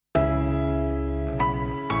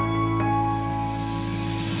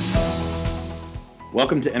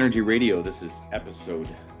Welcome to Energy Radio. This is episode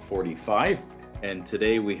 45, and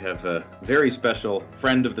today we have a very special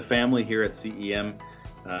friend of the family here at CEM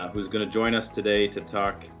who's going to join us today to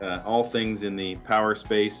talk all things in the power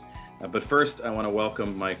space. But first, I want to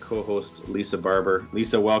welcome my co-host, Lisa Barber.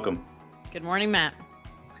 Lisa, welcome. Good morning, Matt.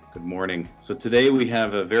 Good morning. So today we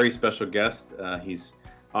have a very special guest. He's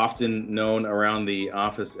often known around the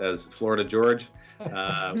office as Florida George.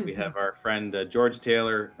 We have our friend George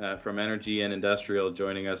Taylor from Energy and Industrial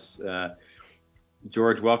joining us.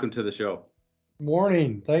 George, welcome to the show.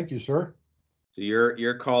 Morning. Thank you, sir. So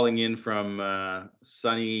you're calling in from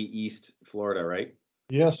sunny East Florida, right?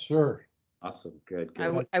 Yes, sir. Awesome. Good.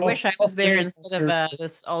 I wish I was there instead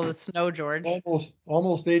of all the snow, George.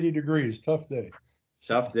 Almost 80 degrees. Tough day.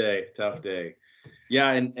 Tough day.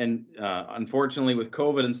 Yeah, and unfortunately with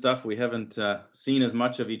COVID and stuff, we haven't seen as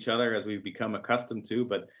much of each other as we've become accustomed to,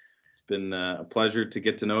 but it's been a pleasure to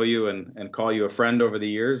get to know you and call you a friend over the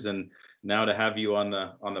years, and now to have you on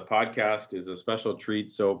the podcast is a special treat.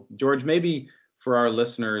 So George, maybe for our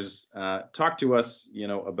listeners, talk to us,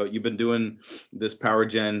 about, you've been doing this power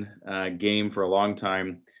gen game for a long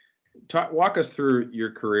time. Walk us through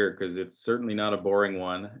your career, because it's certainly not a boring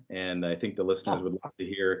one, and I think the listeners would love to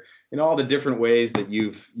hear all the different ways that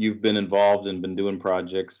you've been involved and been doing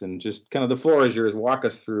projects, and just kind of the floor is yours. Walk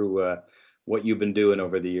us through what you've been doing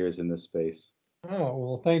over the years in this space. Oh,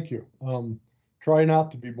 well, thank you. Try not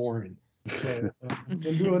to be boring. So, I've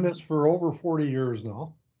been doing this for over 40 years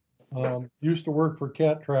now. Used to work for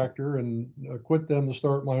Cat Tractor and quit them to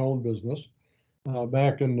start my own business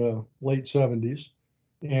back in the late 70s.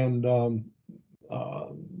 And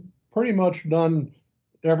pretty much done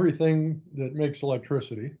everything that makes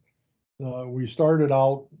electricity. We started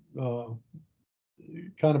out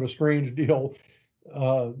kind of a strange deal.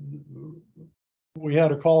 We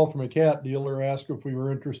had a call from a Cat dealer, asked if we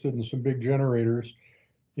were interested in some big generators,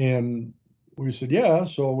 and we said yeah.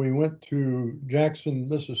 So we went to Jackson,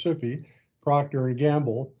 Mississippi, Procter and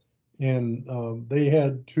Gamble, and they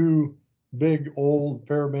had two big old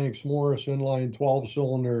Fairbanks Morris inline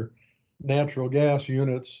 12-cylinder natural gas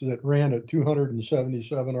units that ran at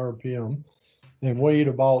 277 RPM and weighed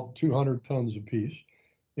about 200 tons apiece.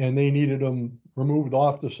 And they needed them removed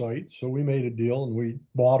off the site. So we made a deal and we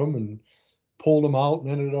bought them and pulled them out and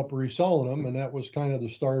ended up reselling them. And that was kind of the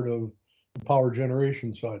start of the power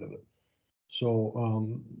generation side of it.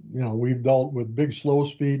 So, we've dealt with big slow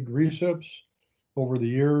speed recips over the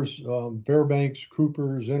years, Fairbanks,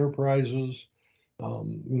 Coopers, Enterprises.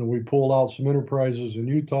 We pulled out some Enterprises in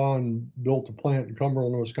Utah and built a plant in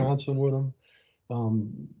Cumberland, Wisconsin with them.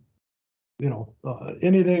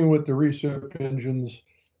 Anything with the recip engines.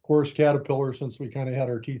 Of course, Caterpillar, since we kind of had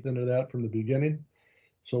our teeth into that from the beginning.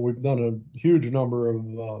 So we've done a huge number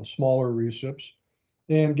of smaller recips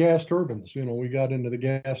and gas turbines. We got into the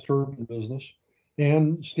gas turbine business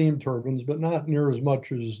and steam turbines, but not near as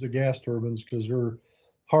much as the gas turbines because they're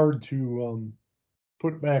hard to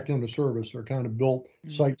put back into service. They're kind of built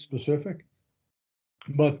site specific.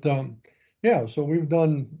 But so we've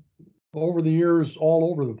done over the years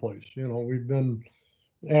all over the place. We've been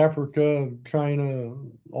Africa, China,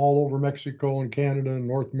 all over Mexico and Canada and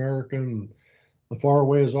North America and as far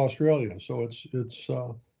away as Australia. So it's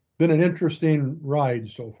been an interesting ride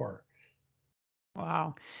so far.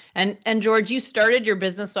 Wow. And George, you started your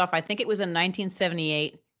business off, I think it was in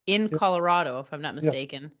 1978 in Colorado, if I'm not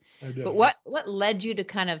mistaken. Yeah, I did. But what led you to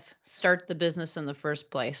kind of start the business in the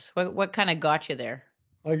first place? What kind of got you there?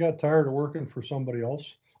 I got tired of working for somebody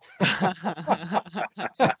else.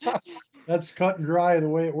 That's cut and dry the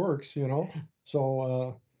way it works,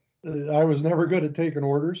 So I was never good at taking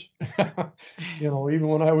orders. Even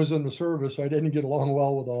when I was in the service, I didn't get along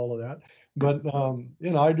well with all of that. But,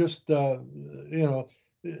 I just,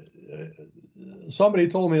 somebody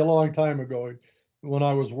told me a long time ago when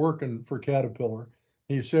I was working for Caterpillar,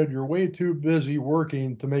 he said, "You're way too busy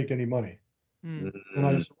working to make any money." And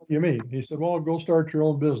I said, "What do you mean?" He said, "Well, go start your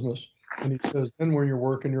own business." And he says, "Then when you're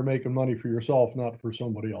working, you're making money for yourself, not for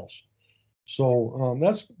somebody else." So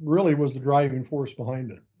that's really was the driving force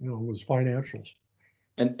behind it, was financials.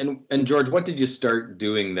 And George, what did you start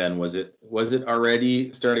doing then? Was it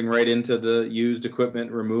already starting right into the used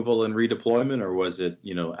equipment removal and redeployment, or was it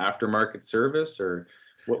aftermarket service, or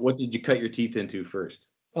what did you cut your teeth into first?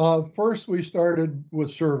 First, we started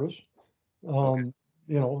with service, and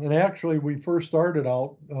actually we first started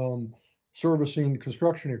out servicing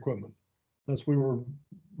construction equipment. We were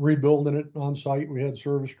rebuilding it on site. We had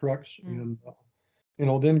service trucks, and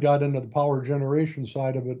then got into the power generation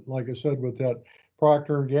side of it. Like I said, with that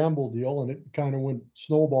Procter and Gamble deal, and it kind of went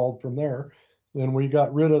snowballed from there. Then we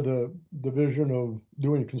got rid of the division of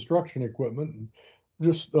doing construction equipment and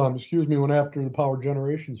just went after the power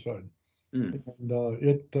generation side, Mm.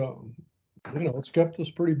 and it's kept us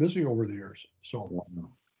pretty busy over the years. So Wow.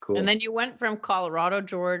 Cool. And then you went from Colorado,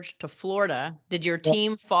 George, to Florida. Did your Yep.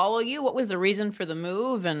 team follow you? What was the reason for the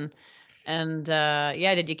move? And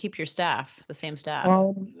did you keep your staff, the same staff?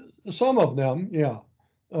 some of them, yeah.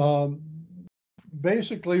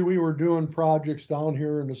 Basically, we were doing projects down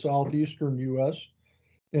here in the southeastern U.S.,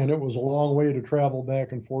 and it was a long way to travel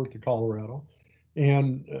back and forth to Colorado.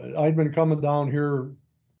 And I'd been coming down here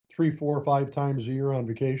 3, 4, 5 times a year on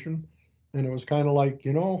vacation, and it was kind of like,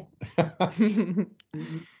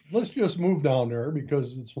 let's just move down there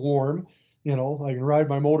because it's warm. I can ride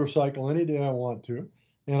my motorcycle any day I want to,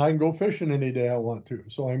 and I can go fishing any day I want to.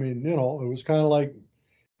 So, I mean, it was kind of like,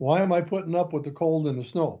 why am I putting up with the cold and the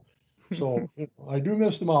snow? So I do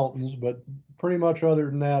miss the mountains, but pretty much other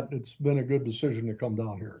than that, it's been a good decision to come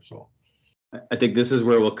down here. So I think this is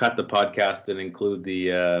where we'll cut the podcast and include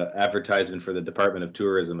the advertisement for the Department of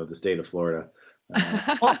Tourism of the state of Florida.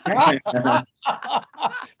 I've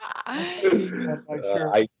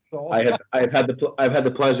had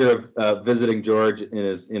the pleasure of visiting George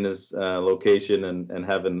in his location and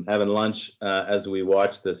having lunch as we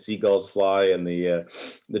watch the seagulls fly and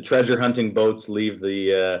the treasure hunting boats leave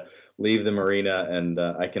the marina, and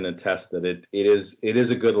I can attest that it is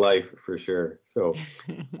a good life for sure. So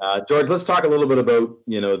George, let's talk a little bit about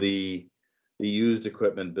the used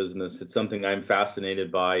equipment business. It's something I'm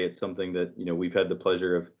fascinated by. It's something that we've had the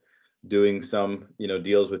pleasure of doing some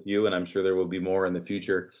deals with you, and I'm sure there will be more in the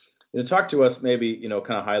future. Talk to us maybe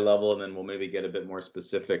kind of high level, and then we'll maybe get a bit more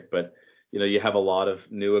specific. But you have a lot of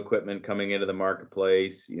new equipment coming into the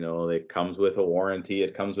marketplace. It comes with a warranty.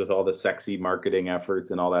 It comes with all the sexy marketing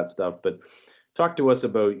efforts and all that stuff. But talk to us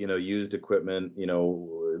about used equipment.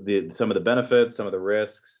 Some of the benefits, some of the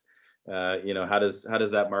risks. How does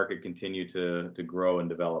that market continue to grow and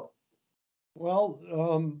develop?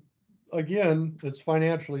 Well, again, it's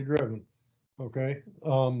financially driven. Okay.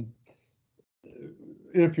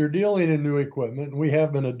 If you're dealing in new equipment, and we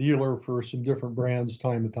have been a dealer for some different brands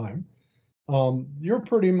time to time, you're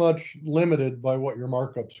pretty much limited by what your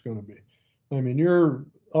markup's going to be. I mean, you're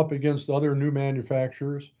up against other new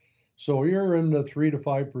manufacturers, so you're in the 3 to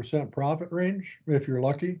 5% profit range if you're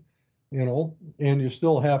lucky, and you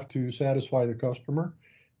still have to satisfy the customer.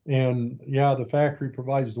 And yeah, the factory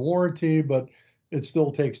provides the warranty, but it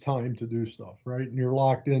still takes time to do stuff, right? And you're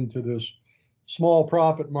locked into this small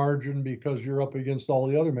profit margin because you're up against all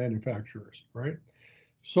the other manufacturers, right?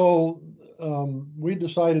 So we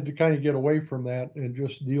decided to kind of get away from that and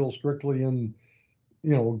just deal strictly in,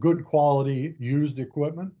 good quality used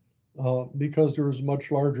equipment because there's a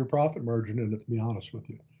much larger profit margin in it, to be honest with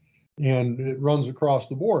you. And it runs across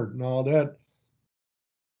the board. Now that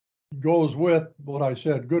goes with what I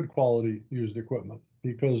said, good quality used equipment,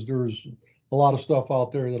 because there's a lot of stuff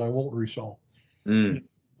out there that I won't resell. Mm.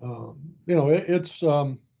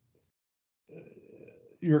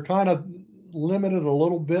 You're kind of limited a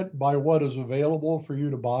little bit by what is available for you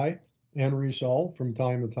to buy and resell from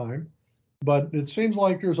time to time. But it seems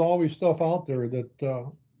like there's always stuff out there that,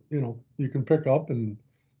 you can pick up and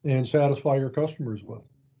satisfy your customers with.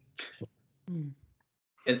 So.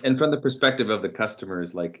 And from the perspective of the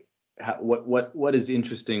customers, like what is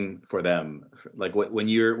interesting for them? Like when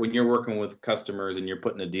you're working with customers and you're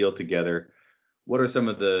putting a deal together, what are some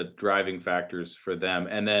of the driving factors for them?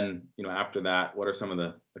 And then, after that, what are some of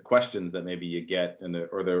the questions that maybe you get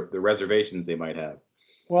or the reservations they might have?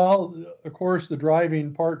 Well, of course, the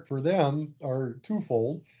driving part for them are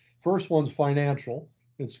twofold. First one's financial.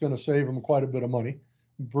 It's going to save them quite a bit of money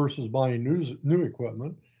versus buying new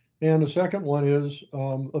equipment. And the second one is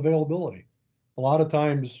availability. A lot of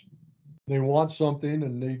times they want something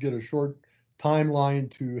and they get a short timeline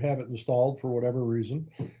to have it installed for whatever reason,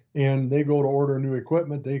 and they go to order new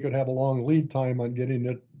equipment. They could have a long lead time on getting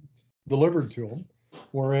it delivered to them,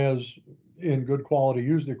 whereas in good quality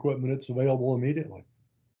used equipment, it's available immediately.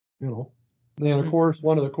 And of course,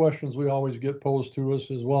 one of the questions we always get posed to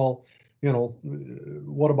us is, well,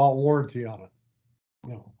 what about warranty on it?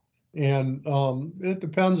 And it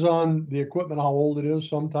depends on the equipment, how old it is.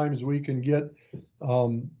 Sometimes we can get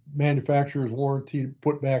manufacturer's warranty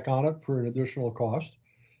put back on it for an additional cost.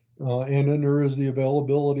 And then there is the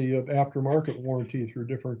availability of aftermarket warranty through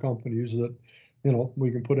different companies that,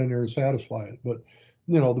 we can put in there and satisfy it. But,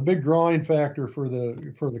 the big drawing factor for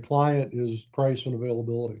the client is price and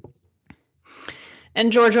availability.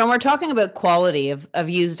 And George, when we're talking about quality of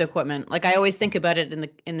used equipment, like I always think about it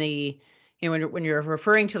in the when you're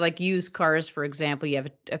referring to like used cars, for example, you have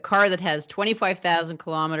a car that has 25,000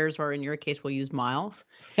 kilometers, or in your case, we'll use miles.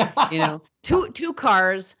 Two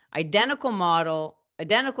cars, identical model,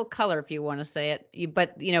 identical color, if you want to say it,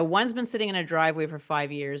 but one's been sitting in a driveway for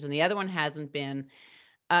 5 years and the other one hasn't been.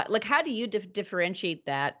 Like, how do you differentiate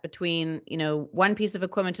that between, one piece of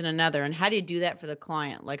equipment and another? And how do you do that for the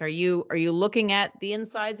client? Like, are you looking at the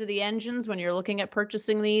insides of the engines when you're looking at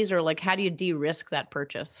purchasing these, or like, how do you de-risk that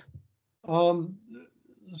purchase?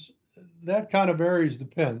 That kind of varies,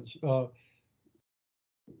 depends.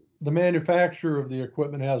 The manufacturer of the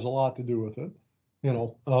equipment has a lot to do with it.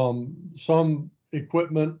 Some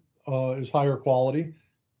equipment is higher quality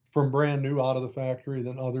from brand new out of the factory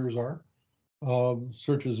than others are.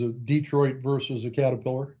 Such as a Detroit versus a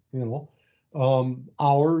Caterpillar,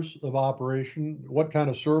 hours of operation, what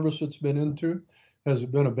kind of service it's been into. Has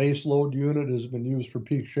it been a base load unit? Has it been used for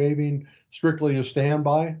peak shaving, strictly a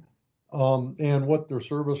standby? And what their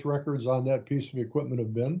service records on that piece of equipment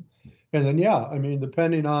have been. And then,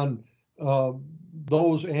 depending on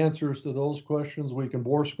those answers to those questions, we can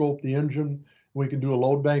bore scope the engine. We can do a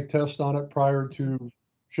load bank test on it prior to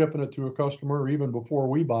shipping it to a customer, or even before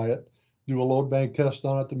we buy it. Do a load bank test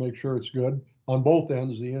on it to make sure it's good on both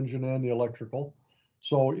ends, the engine and the electrical.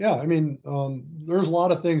 So there's a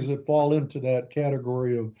lot of things that fall into that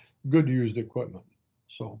category of good used equipment.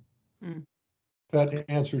 So that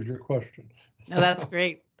answers your question. No, that's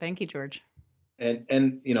great. Thank you, George.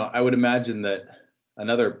 And I would imagine that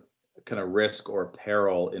another kind of risk or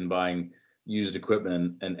peril in buying used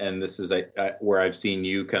equipment, and this is where I've seen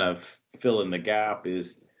you kind of fill in the gap,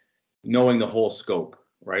 is knowing the whole scope.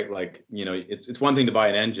 Right? Like, it's one thing to buy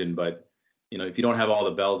an engine, but, if you don't have all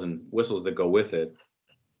the bells and whistles that go with it,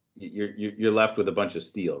 you're left with a bunch of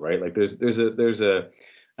steel, right? Like there's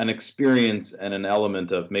an experience and an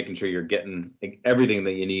element of making sure you're getting everything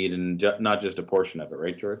that you need and not just a portion of it,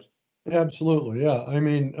 right, George? Absolutely. Yeah.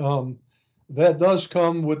 That does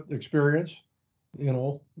come with experience,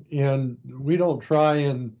 and we don't try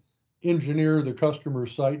and engineer the customer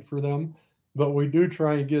site for them. But we do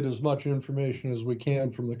try and get as much information as we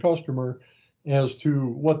can from the customer as to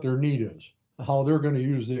what their need is, how they're going to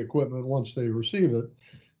use the equipment once they receive it.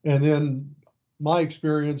 And then my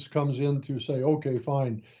experience comes in to say, okay,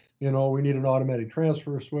 fine, we need an automatic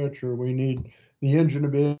transfer switch, or we need the engine to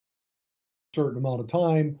be a certain amount of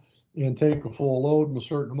time and take a full load in a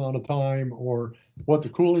certain amount of time, or what the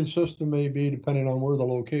cooling system may be, depending on where the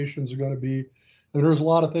locations are going to be. And there's a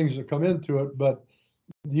lot of things that come into it, but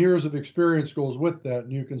years of experience goes with that,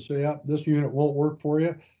 and you can say, this unit won't work for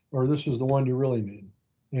you, or this is the one you really need.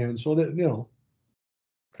 And so that,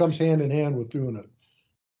 comes hand in hand with doing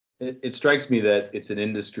it. It strikes me that it's an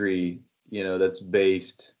industry, that's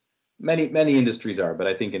based, many industries are, but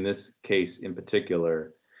I think in this case in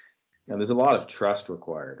particular, there's a lot of trust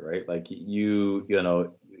required, right? Like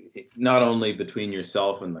not only between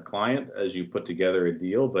yourself and the client as you put together a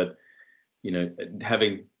deal, but,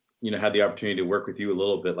 having had the opportunity to work with you a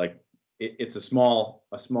little bit, like it's a small,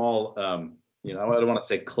 I don't want to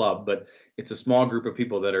say club, but it's a small group of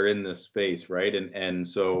people that are in this space, right? And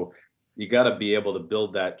so you got to be able to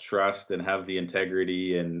build that trust and have the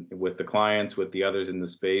integrity and with the clients, with the others in the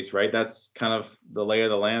space, right? That's kind of the lay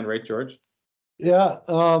of the land, right, George? Yeah,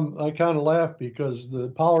 I kind of laugh because the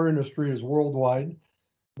power industry is worldwide,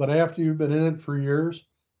 but after you've been in it for years,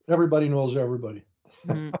 everybody knows everybody.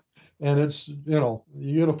 And it's, you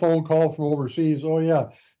get a phone call from overseas. Oh yeah.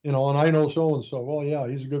 And I know so-and-so. Well, yeah,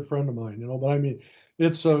 he's a good friend of mine, but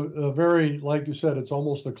it's a very, like you said, it's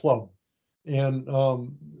almost a club. And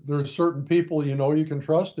there's certain people, you can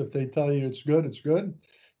trust. If they tell you it's good, it's good.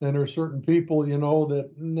 And there's certain people, that,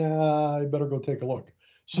 I better go take a look.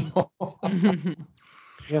 So,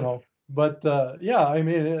 but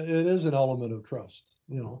it is an element of trust,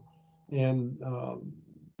 and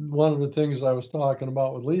one of the things I was talking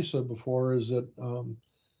about with Lisa before is that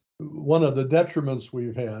one of the detriments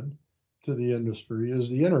we've had to the industry is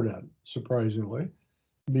the internet, surprisingly,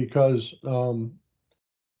 because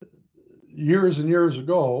years and years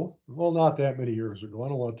ago, well, not that many years ago, I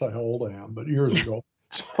don't want to tell you how old I am, but years ago,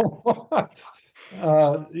 so,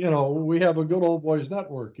 we have a good old boys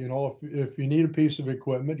network. If you need a piece of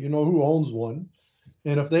equipment, you know who owns one.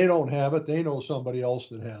 And if they don't have it, they know somebody else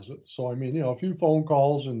that has it. So, a few phone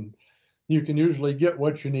calls and you can usually get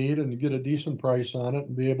what you need and get a decent price on it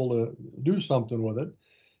and be able to do something with it.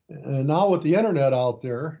 And now with the internet out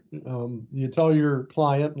there, you tell your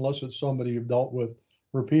client, unless it's somebody you've dealt with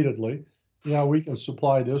repeatedly, we can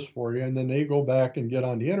supply this for you. And then they go back and get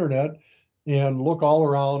on the internet and look all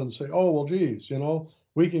around and say, oh, well, geez,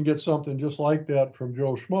 we can get something just like that from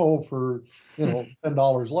Joe Schmo for,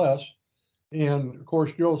 $10 less. And of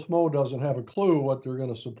course, Joe Schmo doesn't have a clue what they're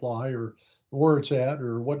going to supply or where it's at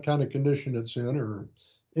or what kind of condition it's in or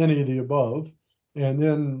any of the above. And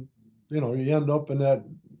then you end up in that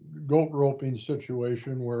goat roping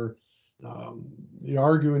situation where you're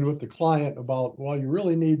arguing with the client about, well, you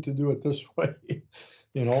really need to do it this way,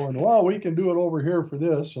 and well, we can do it over here for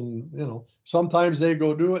this. And, sometimes they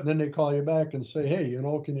go do it and then they call you back and say, hey,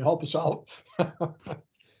 can you help us out?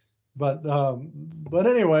 But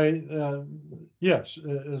anyway, yes,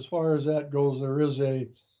 as far as that goes, there is a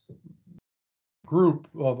group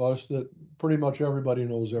of us that pretty much everybody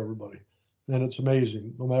knows everybody. And it's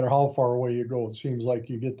amazing. No matter how far away you go, it seems like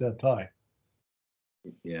you get that tie.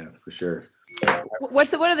 Yeah, for sure. What's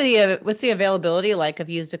the availability like of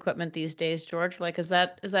used equipment these days, George? Like, is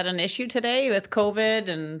that an issue today with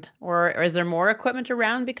COVID, or is there more equipment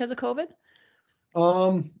around because of COVID?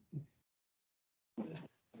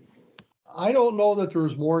 I don't know that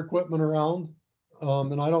there's more equipment around,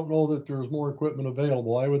 and I don't know that there's more equipment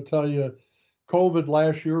available. I would tell you, COVID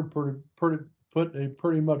last year put a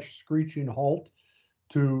pretty much screeching halt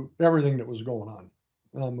to everything that was going on.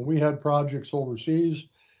 We had projects overseas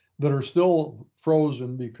that are still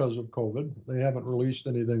frozen because of COVID. They haven't released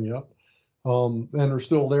anything yet, and they're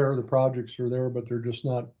still there. The projects are there, but they're just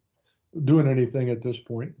not doing anything at this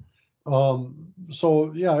point.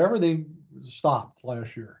 So yeah, everything stopped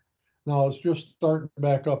last year. Now it's just starting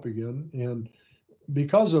back up again, and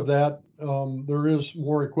because of that, there is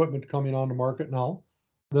more equipment coming on the market now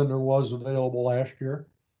than there was available last year,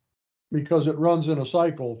 because it runs in a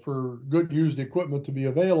cycle. For good used equipment to be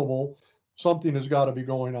available, something has got to be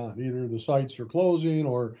going on. Either the sites are closing,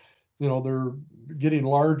 or they're getting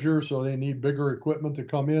larger, so they need bigger equipment to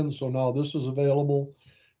come in. So now this is available.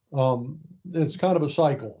 It's kind of a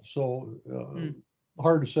cycle. So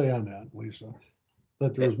hard to say on that, Lisa,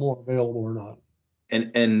 that there's more available or not.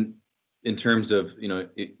 And in terms of,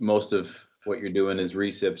 most of what you're doing is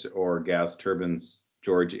recips or gas turbines,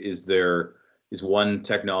 George. Is one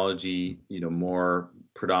technology, more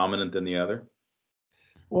predominant than the other?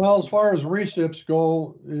 Well, as far as recips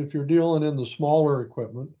go, if you're dealing in the smaller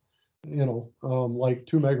equipment, like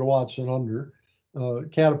 2 megawatts and under,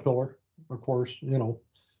 Caterpillar, of course,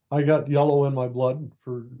 I got yellow in my blood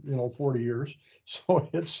for 40 years, so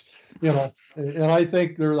it's and I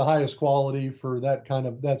think they're the highest quality for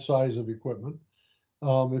that size of equipment.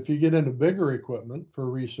 If you get into bigger equipment for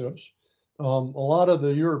recips, a lot of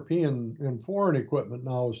the European and foreign equipment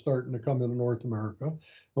now is starting to come into North America.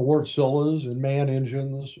 The Wärtsiläs and MAN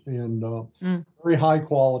engines, and very high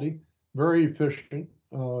quality, very efficient.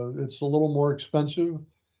 It's a little more expensive,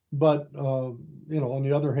 but on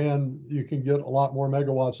the other hand, you can get a lot more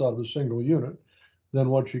megawatts out of a single unit than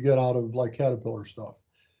what you get out of like Caterpillar stuff.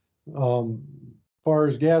 As far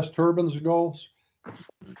as gas turbines goes,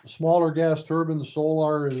 smaller gas turbines,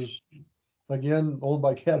 Solar is again owned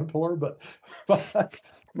by Caterpillar, but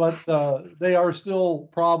they are still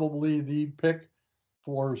probably the pick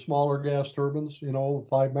for smaller gas turbines. 5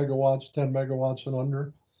 megawatts, 10 megawatts and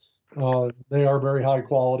under. They are very high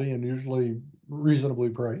quality and usually reasonably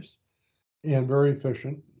priced and very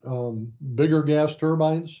efficient. Bigger gas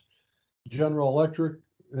turbines, General Electric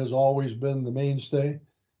has always been the mainstay,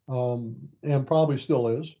 and probably still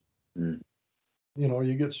is.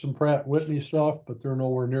 You get some Pratt Whitney stuff, but they're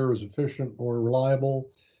nowhere near as efficient or reliable.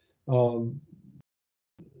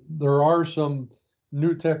 There are some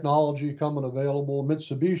new technology coming available.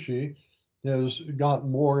 Mitsubishi has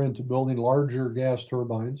gotten more into building larger gas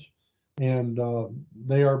turbines, and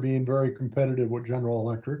they are being very competitive with General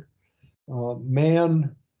Electric.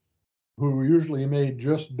 MAN, who usually made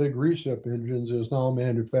just big recip engines, is now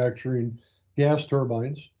manufacturing gas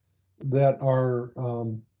turbines that are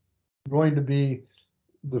going to be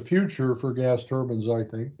the future for gas turbines, I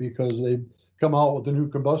think, because they've come out with a new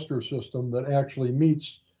combustor system that actually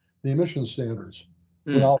meets the emission standards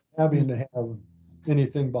without having to have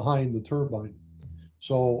anything behind the turbine.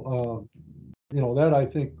 So, that I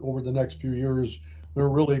think over the next few years, they're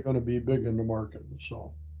really going to be big in the market.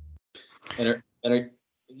 So, and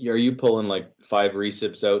are you pulling like 5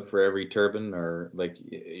 recips out for every turbine, or like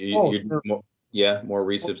more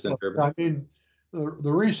recips than turbines? I mean, the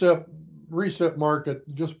recip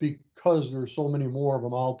market, just because there's so many more of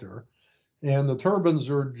them out there, and the turbines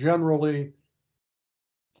are generally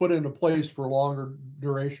put into place for longer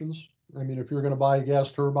durations. I mean, if you're going to buy a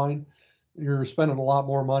gas turbine, you're spending a lot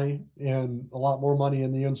more money, and a lot more money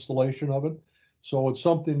in the installation of it. So it's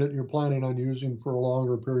something that you're planning on using for a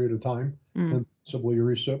longer period of time than possibly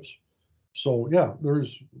recips. So yeah,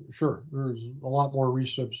 there's a lot more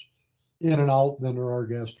recips in and out than there are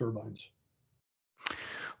gas turbines.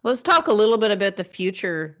 Let's talk a little bit about the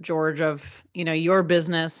future, George, of your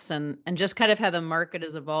business and just kind of how the market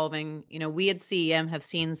is evolving. We at CEM have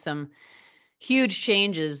seen some huge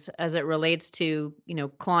changes as it relates to,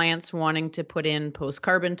 clients wanting to put in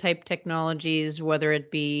post-carbon type technologies, whether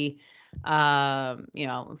it be, not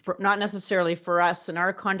necessarily for us in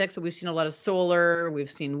our context, but we've seen a lot of solar,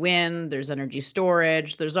 we've seen wind, there's energy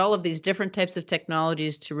storage, there's all of these different types of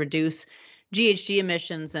technologies to reduce GHG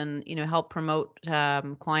emissions and, help promote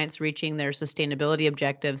clients reaching their sustainability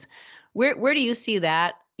objectives. Where do you see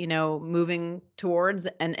that, moving towards,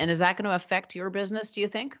 and is that going to affect your business, do you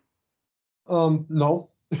think? No.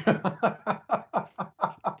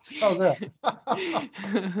 How's that?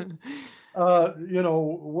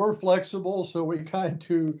 We're flexible, so we kind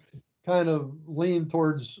of lean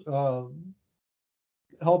towards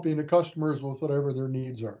helping the customers with whatever their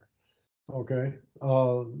needs are. Okay.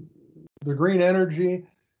 The green energy,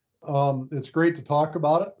 it's great to talk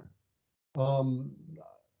about it.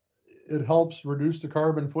 It helps reduce the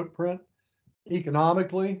carbon footprint.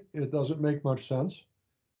 Economically, it doesn't make much sense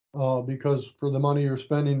because for the money you're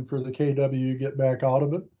spending for the kW you get back out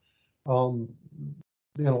of it, not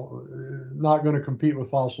going to compete with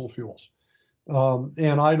fossil fuels.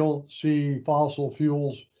 And I don't see fossil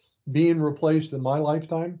fuels being replaced in my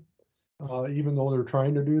lifetime, even though they're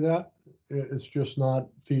trying to do that. It's just not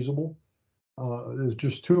feasible. There's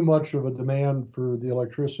just too much of a demand for the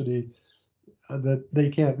electricity that they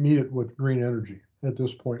can't meet it with green energy at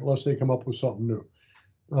this point, unless they come up with something new.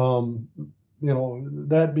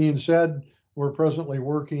 That being said, we're presently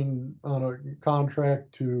working on a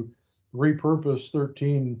contract to repurpose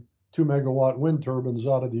 13 2-megawatt wind turbines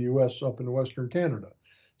out of the U.S. up in Western Canada.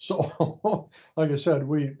 So, like I said,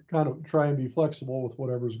 we kind of try and be flexible with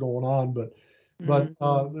whatever's going on, but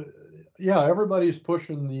yeah, everybody's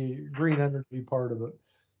pushing the green energy part of it,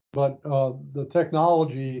 but the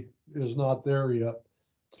technology is not there yet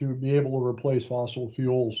to be able to replace fossil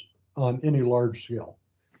fuels on any large scale.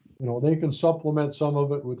 They can supplement some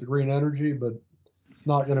of it with the green energy, but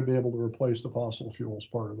not going to be able to replace the fossil fuels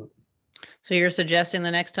part of it. So you're suggesting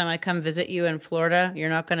the next time I come visit you in Florida, you're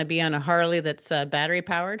not going to be on a Harley that's battery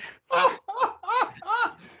powered?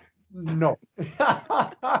 No.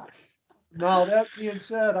 Now, that being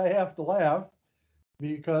said, I have to laugh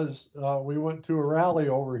because we went to a rally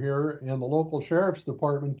over here and the local sheriff's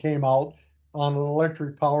department came out on an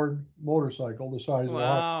electric powered motorcycle the size of a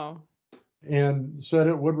Harley and said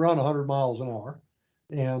it would run 100 miles an hour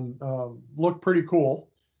and looked pretty cool,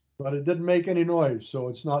 but it didn't make any noise. So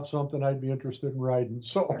it's not something I'd be interested in riding.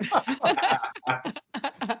 So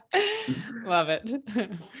love it.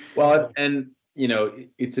 Well, and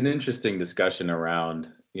it's an interesting discussion around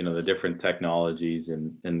the different technologies,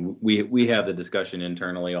 and we have the discussion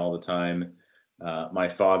internally all the time. My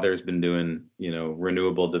father's been doing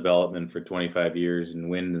renewable development for 25 years in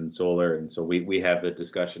wind and solar, and so we have the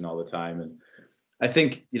discussion all the time. And I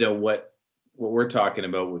think what we're talking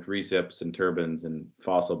about with recips and turbines and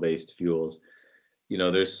fossil-based fuels,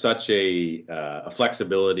 there's such a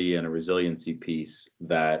flexibility and a resiliency piece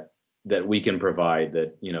that we can provide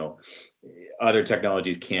that other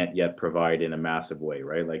technologies can't yet provide in a massive way,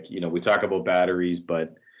 right? Like we talk about batteries,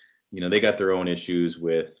 but they got their own issues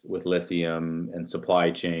with lithium and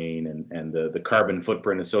supply chain and the carbon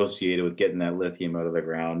footprint associated with getting that lithium out of the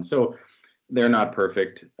ground. So they're not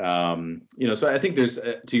perfect. So I think there's,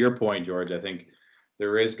 to your point, George, I think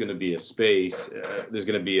there is going to be a space. There's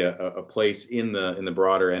going to be a place in the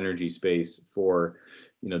broader energy space for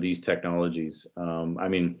these technologies.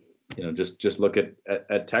 Just look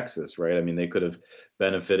at Texas, right? I mean, they could have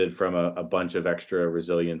benefited from a bunch of extra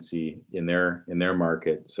resiliency in their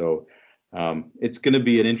market. So it's going to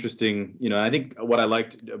be an interesting, I think what I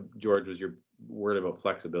liked, George, was your word about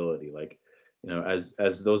flexibility. Like,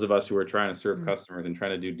 as those of us who are trying to serve customers and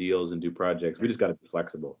trying to do deals and do projects, we just got to be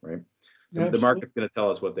flexible, right? The market's going to tell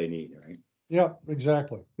us what they need, right? Yeah,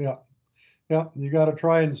 exactly. Yeah. You got to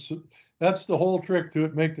try and that's the whole trick to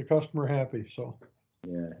it, make the customer happy. So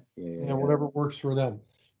yeah, whatever works for them,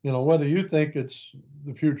 whether you think it's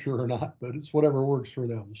the future or not, but it's whatever works for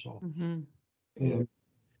them. So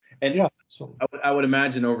so I would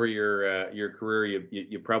imagine over your career,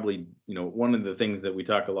 you probably, one of the things that we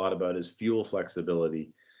talk a lot about is fuel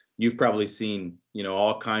flexibility. You've probably seen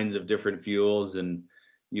all kinds of different fuels, and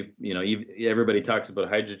everybody talks about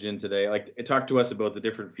hydrogen today. Like, talk to us about the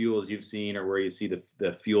different fuels you've seen or where you see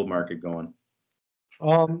the fuel market going.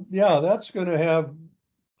 That's going to have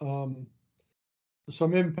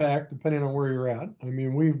some impact depending on where you're at. I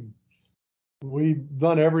mean, we've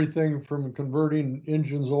done everything from converting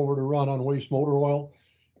engines over to run on waste motor oil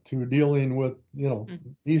to dealing with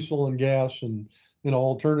diesel and gas and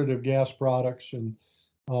alternative gas products. And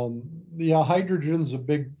hydrogen's a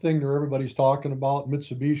big thing that everybody's talking about.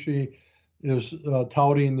 Mitsubishi is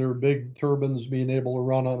touting their big turbines being able to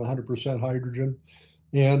run on 100% hydrogen.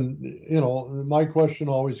 And, my question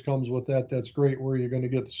always comes with that. That's great. Where are you going to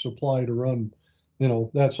get the supply to run,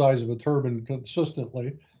 that size of a turbine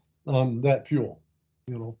consistently on that fuel,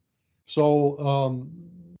 So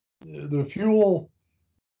the fuel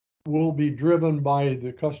will be driven by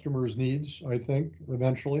the customer's needs, I think,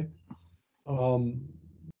 eventually.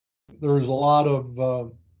 There's a lot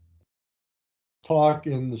of talk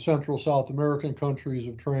in the Central South American countries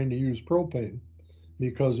of trying to use propane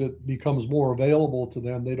because it becomes more available to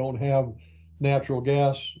them. They don't have natural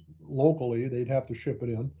gas locally. They'd have to ship it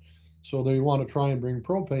in. So they want to try and bring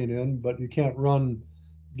propane in, but you can't run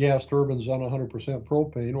gas turbines on 100%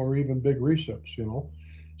 propane or even big recips,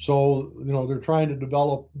 So, they're trying to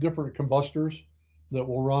develop different combustors that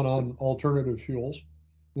will run on alternative fuels,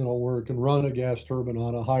 where it can run a gas turbine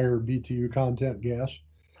on a higher BTU content gas.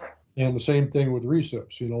 And the same thing with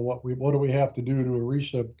recips. What do we have to do to a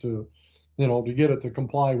recip to get it to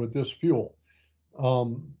comply with this fuel?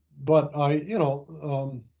 But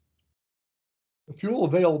fuel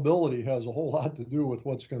availability has a whole lot to do with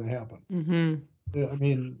what's going to happen. Mm-hmm. I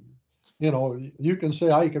mean, you can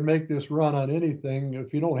say I can make this run on anything.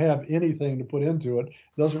 If you don't have anything to put into it, it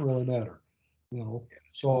doesn't really matter.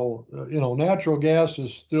 So natural gas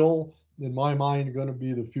is still, in my mind, going to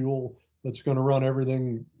be the fuel that's going to run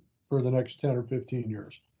everything for the next 10 or 15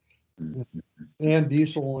 years. And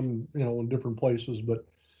diesel in different places, but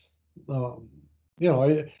I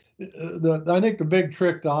think the big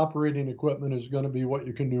trick to operating equipment is going to be what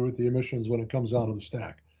you can do with the emissions when it comes out of the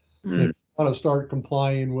stack. If you want to start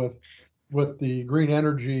complying with the green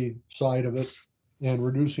energy side of it and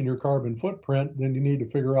reducing your carbon footprint, then you need to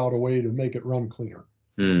figure out a way to make it run cleaner.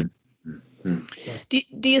 Do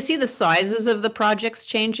you see the sizes of the projects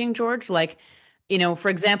changing, George? Like, for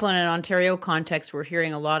example, in an Ontario context, we're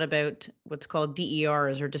hearing a lot about what's called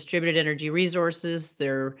DERs, or distributed energy resources.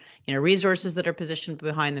 They're, resources that are positioned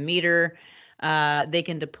behind the meter. They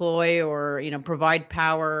can deploy or, provide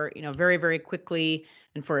power, very, very quickly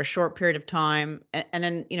and for a short period of time. And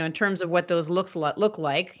then, in terms of what those look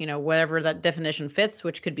like, whatever that definition fits,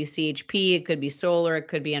 which could be CHP, it could be solar, it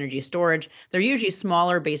could be energy storage. They're usually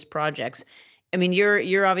smaller based projects. I mean,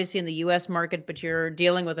 you're obviously in the U.S. market, but you're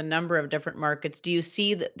dealing with a number of different markets. Do you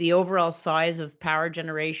see the overall size of power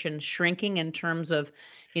generation shrinking in terms of,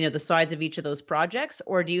 the size of each of those projects,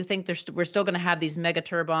 or do you think we're still going to have these mega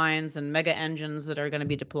turbines and mega engines that are going to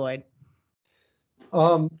be deployed?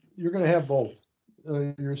 You're going to have both.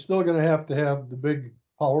 You're still going to have the big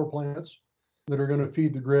power plants that are going to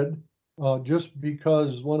feed the grid, just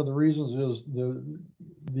because one of the reasons is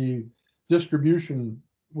the distribution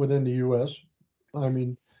within the U.S. I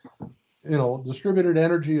mean, distributed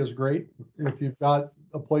energy is great if you've got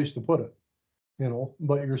a place to put it,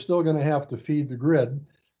 but you're still going to have to feed the grid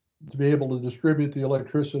to be able to distribute the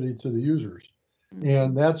electricity to the users. Mm-hmm.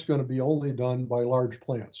 And that's going to be only done by large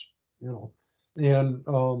plants, and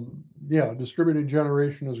distributed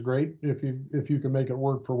generation is great if you can make it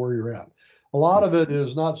work for where you're at. A lot of it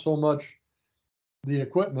is not so much the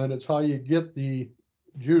equipment, it's how you get the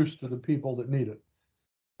juice to the people that need it.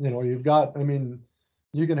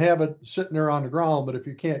 You can have it sitting there on the ground, but if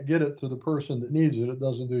you can't get it to the person that needs it, it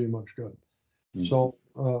doesn't do you much good. Mm-hmm. So,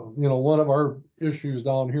 one of our issues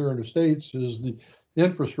down here in the States is the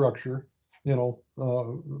infrastructure,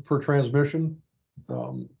 for transmission.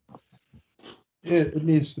 It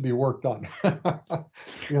needs to be worked on.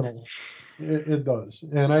 It does.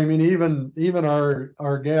 And I mean, even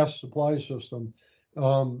our gas supply system,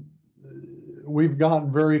 we've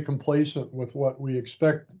gotten very complacent with what we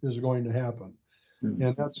expect is going to happen. Mm-hmm.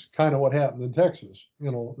 And that's kind of what happened in Texas.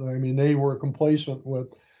 They were complacent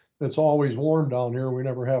with, it's always warm down here, we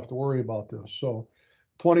never have to worry about this. So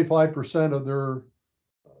 25% of their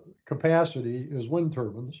capacity is wind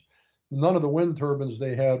turbines. None of the wind turbines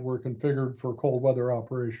they had were configured for cold weather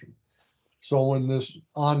operation. So when this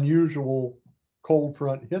unusual cold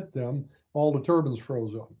front hit them, all the turbines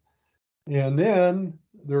froze up. And then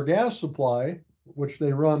their gas supply, which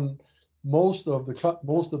they run most of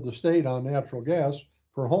the state on natural gas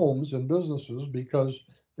for homes and businesses because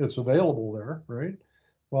it's available there, right?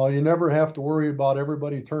 Well, you never have to worry about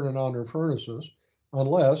everybody turning on their furnaces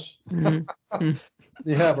unless mm-hmm.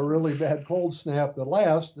 you have a really bad cold snap that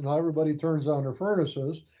lasts, and everybody turns on their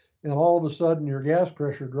furnaces, and all of a sudden your gas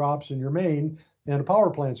pressure drops in your main, and the power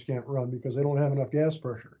plants can't run because they don't have enough gas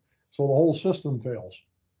pressure. So the whole system fails.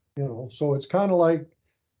 So it's kind of like,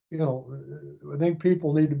 I think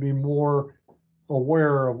people need to be more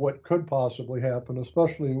aware of what could possibly happen,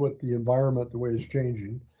 especially with the environment the way it's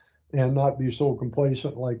changing, and not be so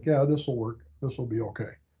complacent like, yeah, this will work, this will be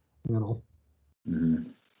okay.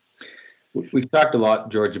 Mhm. We've talked a lot,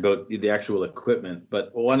 George, about the actual equipment,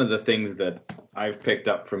 but one of the things that I've picked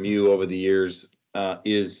up from you over the years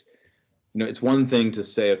is, it's one thing to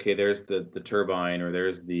say, okay, there's the turbine or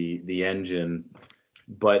there's the engine,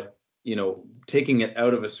 but taking it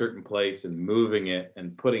out of a certain place and moving it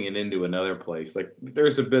and putting it into another place, like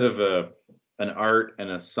there's a bit of an art and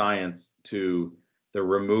a science to the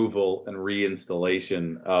removal and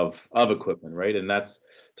reinstallation of equipment, right? And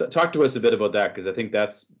talk to us a bit about that, because I think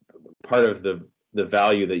that's part of the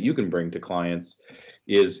value that you can bring to clients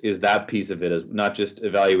is that piece of it, is not just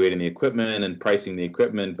evaluating the equipment and pricing the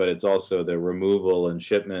equipment, but it's also the removal and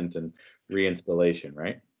shipment and reinstallation,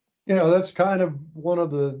 right? Yeah, that's kind of one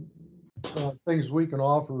of the things we can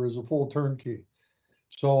offer is a full turnkey.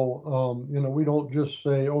 So, we don't just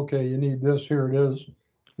say, okay, you need this, here it is,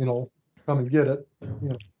 come and get it.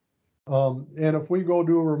 And if we go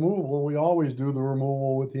do a removal, we always do the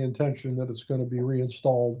removal with the intention that it's going to be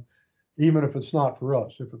reinstalled, even if it's not for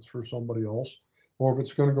us, if it's for somebody else, or if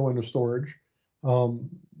it's going to go into storage,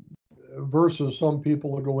 versus some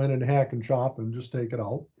people that go in and hack and chop and just take it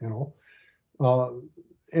out,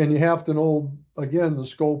 and you have to know, again, the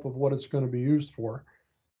scope of what it's going to be used for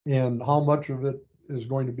and how much of it is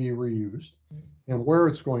going to be reused and where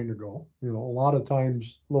it's going to go. A lot of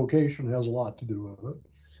times location has a lot to do with it.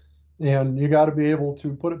 And you got to be able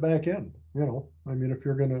to put it back in, I mean, if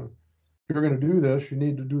you're going to do this, you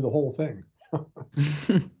need to do the whole thing.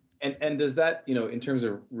 And does that, in terms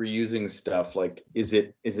of reusing stuff, like, is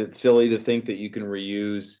it silly to think that you can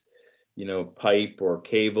reuse, pipe or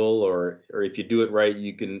cable, or if you do it right,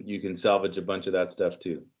 you can salvage a bunch of that stuff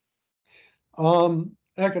too?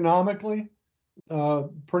 Economically,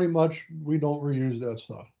 pretty much we don't reuse that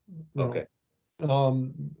stuff. Okay.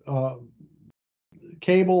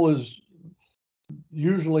 Cable is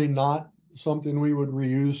usually not something we would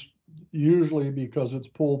reuse, usually because it's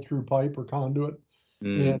pulled through pipe or conduit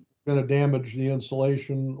and going to damage the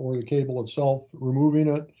insulation or the cable itself. Removing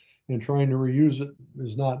it and trying to reuse it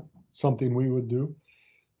is not something we would do.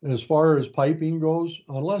 As far as piping goes,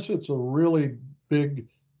 unless it's a really big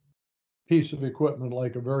piece of equipment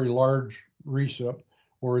like a very large recip,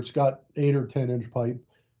 or it's got 8 or 10-inch pipe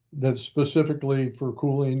that's specifically for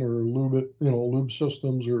cooling or lube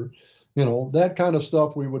systems, or that kind of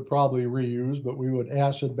stuff, we would probably reuse, but we would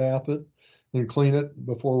acid bath it and clean it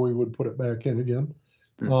before we would put it back in again.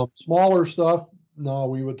 Smaller stuff, no,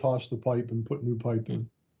 we would toss the pipe and put new pipe in.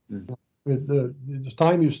 The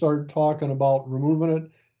time you start talking about removing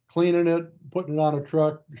it, cleaning it, putting it on a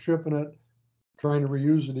truck, shipping it, trying to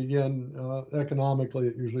reuse it again, economically,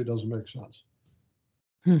 it usually doesn't make sense.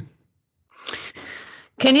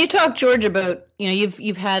 Can you talk, George, about,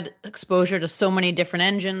 you've had exposure to so many different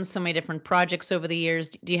engines, so many different projects over the years.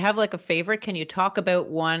 Do you have like a favorite? Can you talk about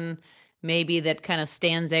one maybe that kind of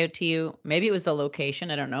stands out to you? Maybe it was the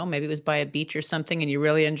location, I don't know. Maybe it was by a beach or something and you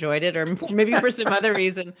really enjoyed it, or maybe for some other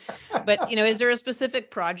reason. But, is there a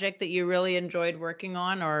specific project that you really enjoyed working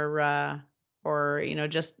on, or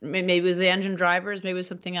just maybe it was the engine drivers, maybe it was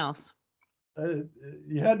something else?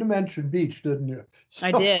 You had to mention beach, didn't you?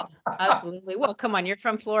 I did. Absolutely. Well, come on, you're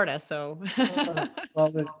from Florida, so.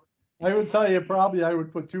 Well, I would tell you, probably I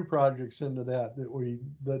would put 2 projects into that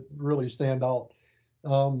really stand out.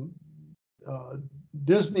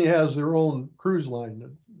 Disney has their own cruise line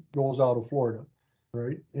that goes out of Florida,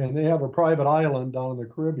 right? And they have a private island down in the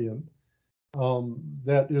Caribbean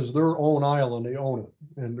that is their own island. They own it,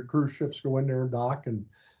 and the cruise ships go in there and dock, and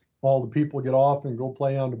all the people get off and go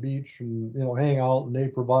play on the beach and hang out, and they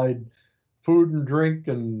provide food and drink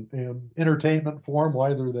and entertainment for them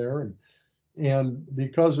while they're there, and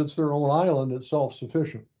because it's their own island, it's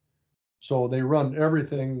self-sufficient. So they run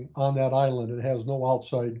everything on that island. It has no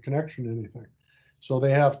outside connection to anything. So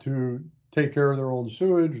they have to take care of their own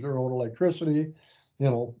sewage, their own electricity,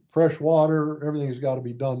 fresh water, everything's got to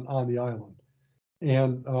be done on the island.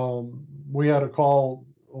 And we had a call,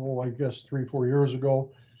 I guess 3-4 years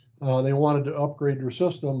ago. They wanted to upgrade their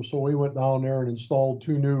system, so we went down there and installed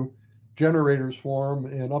 2 new generators for them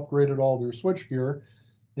and upgraded all their switchgear,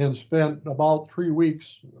 and spent about 4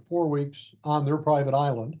 weeks on their private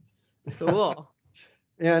island. Cool.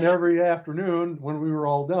 And every afternoon when we were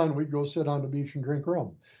all done, we'd go sit on the beach and drink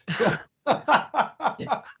rum.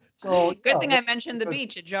 So good thing I mentioned the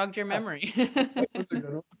beach. It jogged your memory.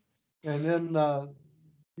 And then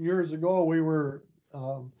years ago, we were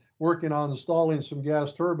working on installing some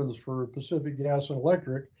gas turbines for Pacific Gas and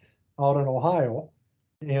Electric out in Ohio.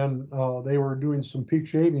 And they were doing some peak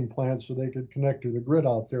shaving plants so they could connect to the grid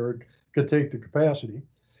out there. It could take the capacity.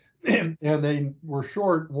 And they were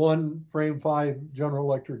short 1 frame 5 General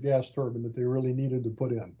Electric gas turbine that they really needed to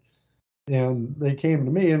put in. And they came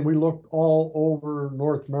to me, and we looked all over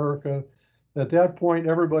North America. At that point,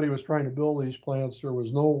 everybody was trying to build these plants. There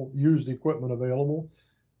was no used equipment available,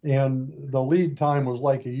 and the lead time was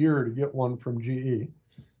like a year to get one from GE.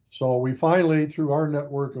 So we finally, through our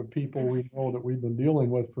network of people we know that we've been dealing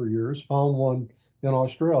with for years, found one in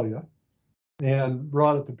Australia and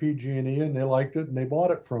brought it to PG&E, and they liked it and they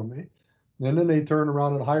bought it from me. And then they turned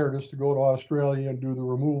around and hired us to go to Australia and do the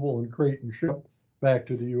removal and crate and ship back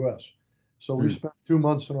to the US. So we spent 2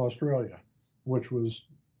 months in Australia, which was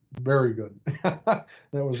very good. That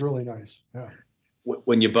was really nice. Yeah.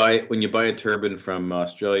 When you buy a turbine from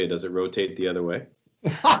Australia, does it rotate the other way?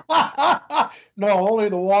 No, only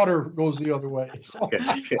the water goes the other way. So.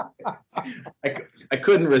 Okay. I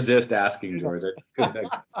couldn't resist asking, George.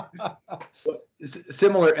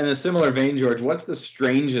 Similar in a similar vein, George. What's the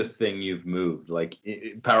strangest thing you've moved, like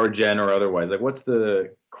power gen or otherwise? Like, what's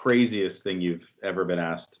the craziest thing you've ever been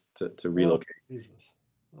asked to relocate? Oh, Jesus.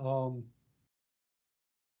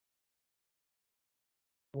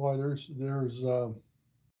 Boy, there's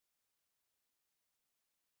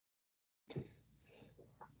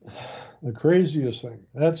the craziest thing.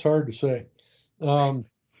 That's hard to say. Or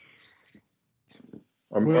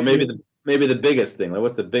maybe the biggest thing. Like,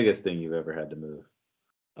 what's the biggest thing you've ever had to move?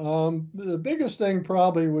 The biggest thing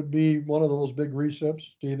probably would be one of those big recips,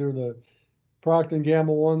 either the Procter &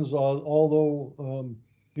 Gamble ones, although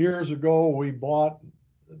years ago we bought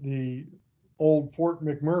the old Fort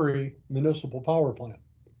McMurray municipal power plant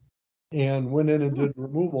and went in and did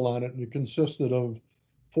removal on it, and it consisted of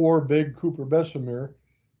 4 big Cooper Bessemer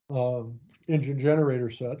engine generator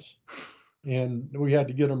sets, and we had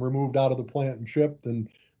to get them removed out of the plant and shipped, and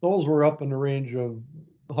those were up in the range of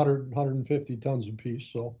 150 tons a piece.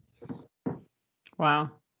 So wow.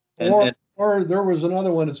 Or there was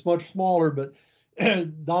another one, it's much smaller, but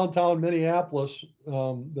downtown Minneapolis,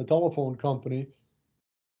 the telephone company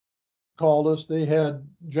called us. They had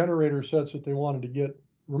generator sets that they wanted to get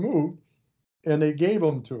removed, and they gave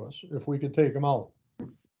them to us if we could take them out.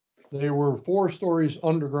 They were 4 stories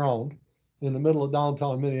underground in the middle of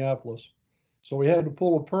downtown Minneapolis. So we had to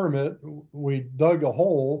pull a permit. We dug a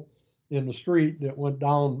hole in the street that went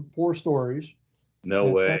down 4 stories. No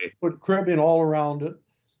way. Put cribbing all around it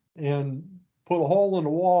and put a hole in the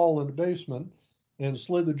wall in the basement and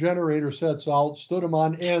slid the generator sets out, stood them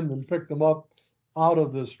on end, and picked them up out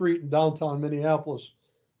of the street in downtown Minneapolis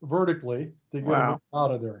vertically to get them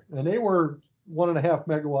out of there. And they were 1.5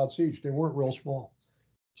 megawatts each. They weren't real small.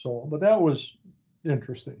 So, but that was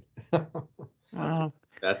interesting. Wow.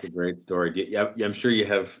 That's a great story. Yeah, I'm sure you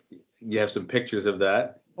have some pictures of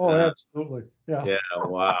that. Oh, absolutely. Yeah. Yeah.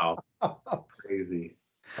 Wow. Crazy.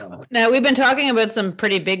 Now we've been talking about some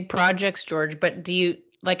pretty big projects, George, but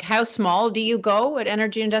how small do you go at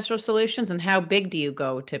Energy Industrial Solutions, and how big do you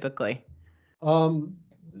go typically?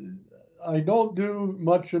 I don't do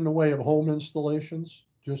much in the way of home installations,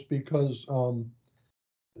 just because dealing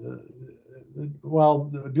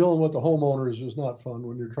with the homeowners is not fun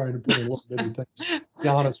when you're trying to put in little bitty things, to be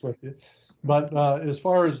honest with you. But as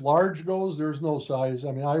far as large goes, there's no size.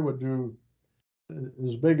 I mean, I would do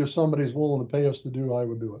as big as somebody's willing to pay us to do, I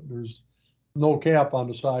would do it. There's no cap on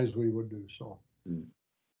the size we would do. So.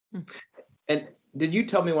 And did you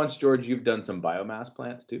tell me once, George, you've done some biomass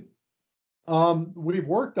plants too? We've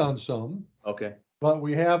worked on some. Okay. But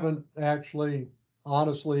we haven't actually,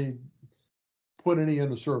 honestly, put any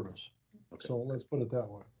into service. Okay. So let's put it that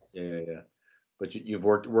way. Yeah. But you've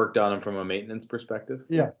worked on them from a maintenance perspective?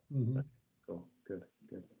 Yeah. Mm-hmm. Cool. Good.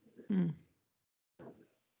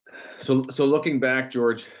 So looking back,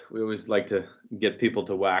 George, we always like to get people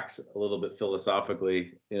to wax a little bit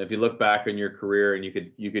philosophically. And if you look back on your career and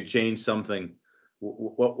you could change something,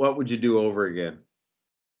 what would you do over again?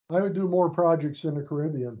 I would do more projects in the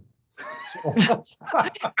Caribbean. So.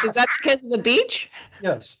 Is that because of the beach?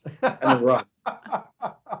 Yes. And the rock.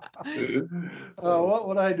 What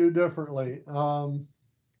would I do differently? I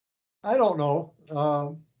don't know.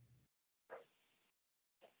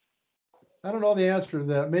 I don't know the answer to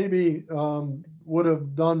that. Maybe would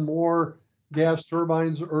have done more gas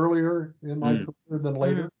turbines earlier in my career than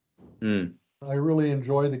later. I really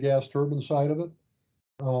enjoy the gas turbine side of it.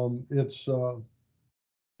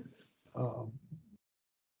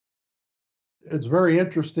 It's very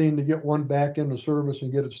interesting to get one back into service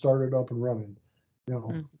and get it started up and running,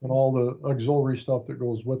 and all the auxiliary stuff that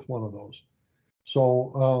goes with one of those.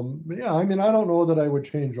 So, yeah, I mean, I don't know that I would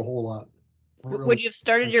change a whole lot. Would you have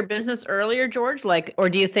started your business earlier, George? Or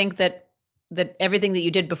do you think that everything that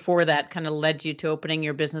you did before that kind of led you to opening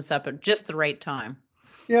your business up at just the right time?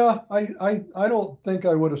 Yeah, I don't think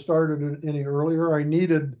I would have started it any earlier. I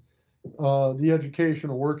needed the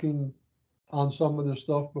education of working on some of this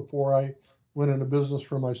stuff before I went into business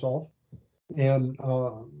for myself. And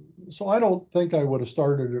so I don't think I would have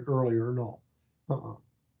started it earlier, no.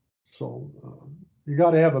 So you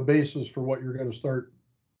got to have a basis for what you're going to start,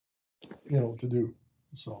 to do.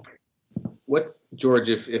 So What's George,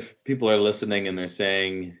 if people are listening and they're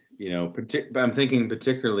saying, I'm thinking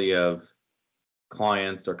particularly of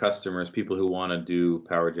clients or customers, people who want to do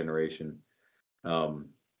power generation.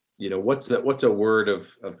 What's a word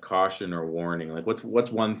of caution or warning? Like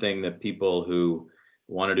what's one thing that people who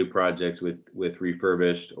want to do projects with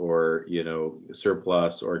refurbished or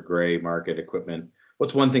surplus or gray market equipment,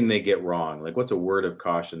 what's one thing they get wrong? Like what's a word of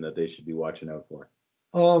caution that they should be watching out for?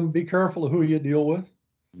 Be careful of who you deal with.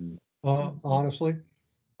 Honestly,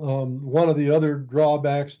 one of the other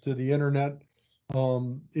drawbacks to the internet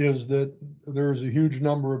is that there's a huge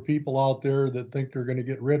number of people out there that think they're going to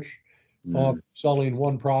get rich selling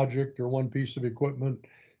one project or one piece of equipment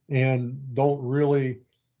and don't really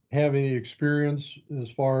have any experience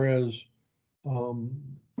as far as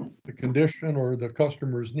the condition or the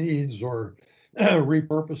customer's needs or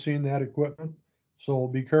repurposing that equipment. So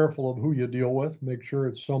be careful of who you deal with. Make sure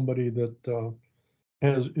it's somebody that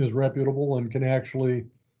is reputable and can actually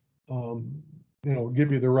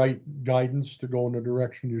give you the right guidance to go in the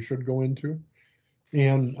direction you should go into.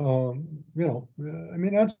 And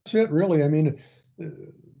that's it really. I mean,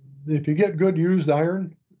 if you get good used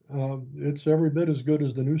iron, it's every bit as good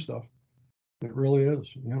as the new stuff. It really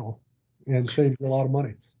is, and saves you a lot of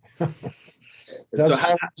money.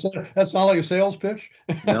 That's not like a sales pitch.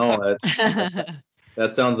 No,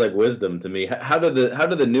 that sounds like wisdom to me. How do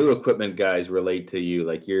the new equipment guys relate to you?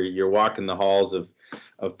 Like you're walking the halls of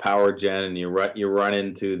Power Gen and you run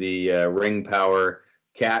into the Ring Power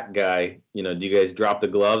Cat guy. Do you guys drop the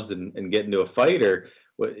gloves and get into a fight, or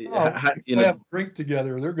what? We have a drink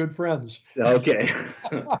together. They're good friends. Okay.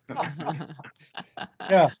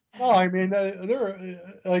 Yeah. No, I mean, they're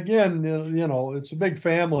again, it's a big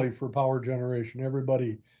family for power generation.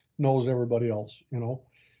 Everybody knows everybody else, Yeah.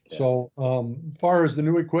 So, as far as the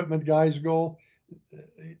new equipment guys go,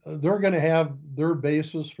 they're going to have their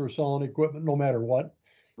basis for selling equipment no matter what.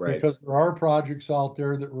 Right. Because there are projects out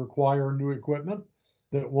there that require new equipment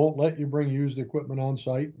that won't let you bring used equipment on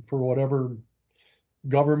site for whatever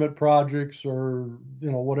government projects or,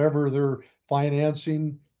 whatever they're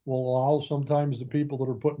financing will allow. Sometimes the people that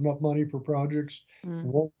are putting up money for projects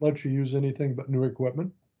won't let you use anything but new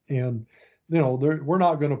equipment. And, we're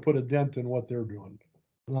not going to put a dent in what they're doing.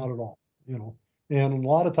 Not at all, And a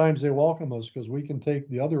lot of times they welcome us because we can take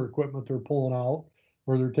the other equipment they're pulling out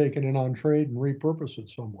or they're taking it on trade and repurpose it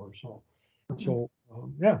somewhere. So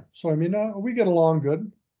yeah. So, I mean, we get along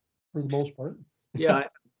good for the most part. Yeah.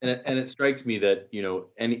 And it strikes me that,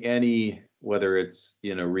 any whether it's,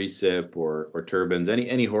 recip or turbines,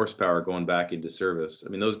 any horsepower going back into service. I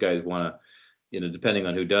mean, those guys want to, depending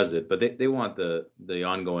on who does it, but they want the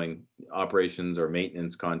ongoing operations or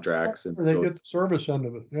maintenance contracts. And they get the service end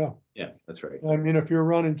of it. Yeah. Yeah, that's right. I mean, if you're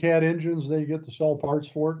running Cat engines, they get to sell parts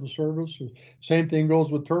for it and service. Same thing goes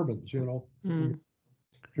with turbines,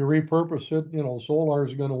 If you repurpose it, Solar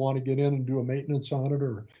is going to want to get in and do a maintenance on it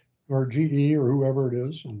or GE or whoever it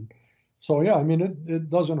is. And so, yeah, I mean, it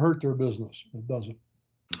doesn't hurt their business. It doesn't.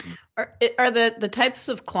 Are the types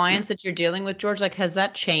of clients that you're dealing with, George, like has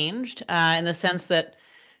that changed in the sense that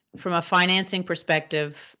from a financing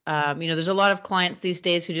perspective, there's a lot of clients these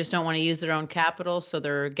days who just don't want to use their own capital, so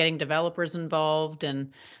they're getting developers involved,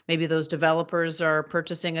 and maybe those developers are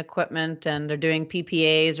purchasing equipment and they're doing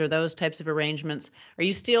PPAs or those types of arrangements. Are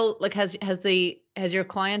you still like has your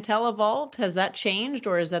clientele evolved? Has that changed,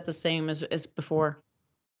 or is that the same as before?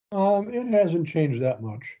 It hasn't changed that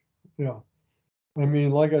much. Yeah. I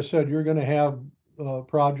mean, like I said, you're going to have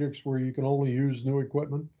projects where you can only use new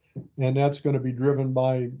equipment, and that's going to be driven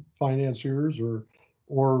by financiers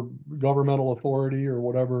or governmental authority or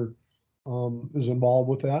whatever is involved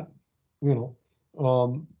with that,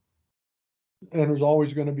 And there's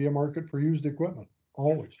always going to be a market for used equipment,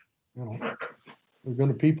 always.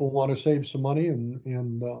 People want to save some money,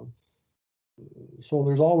 and so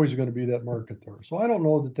there's always going to be that market there. So I don't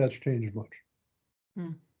know that that's changed much.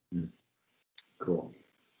 Cool.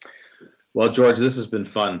 Well, George, this has been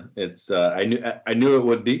fun. It's I knew it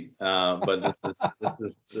would be, but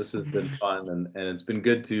this has been fun, and it's been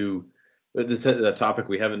good to. This is a topic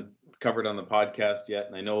we haven't covered on the podcast yet,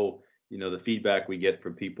 and I know the feedback we get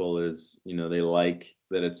from people is they like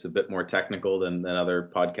that it's a bit more technical than other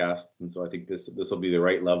podcasts, and so I think this will be the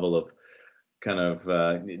right level of kind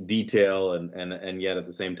of detail and yet at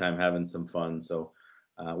the same time having some fun. So.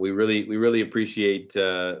 We really appreciate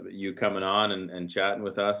you coming on and chatting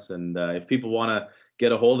with us. And if people want to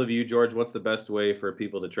get a hold of you, George, what's the best way for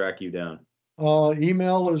people to track you down?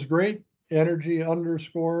 Email is great,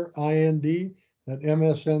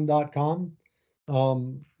 energy_ind@msn.com.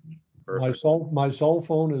 My cell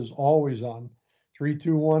phone is always on,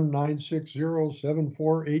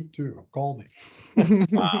 321-960-7482. Call me.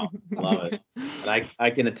 Wow, love it. And I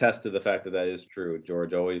can attest to the fact that is true.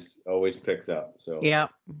 George always picks up. So Yeah.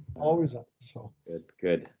 Always on. So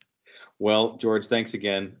good. Well, George, thanks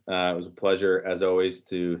again. It was a pleasure, as always,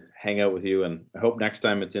 to hang out with you, and I hope next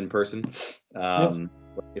time it's in person.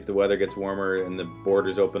 If the weather gets warmer and the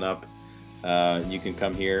borders open up, you can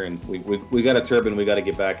come here, and we got a turbine we got to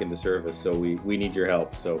get back into service, so we need your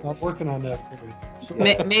help. So I'm working on that for you. So,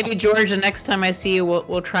 Maybe George, the next time I see you,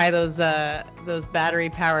 we'll try those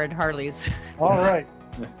battery powered Harleys. all right,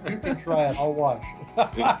 you can try it. I'll watch.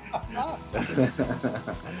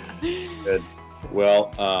 Good.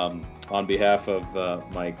 Well, on behalf of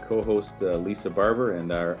my co-host Lisa Barber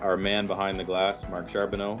and our man behind the glass, Mark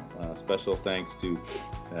Charbonneau, special thanks to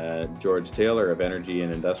George Taylor of Energy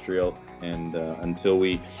and Industrial. And until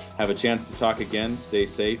we have a chance to talk again, stay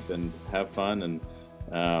safe and have fun, and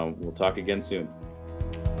we'll talk again soon.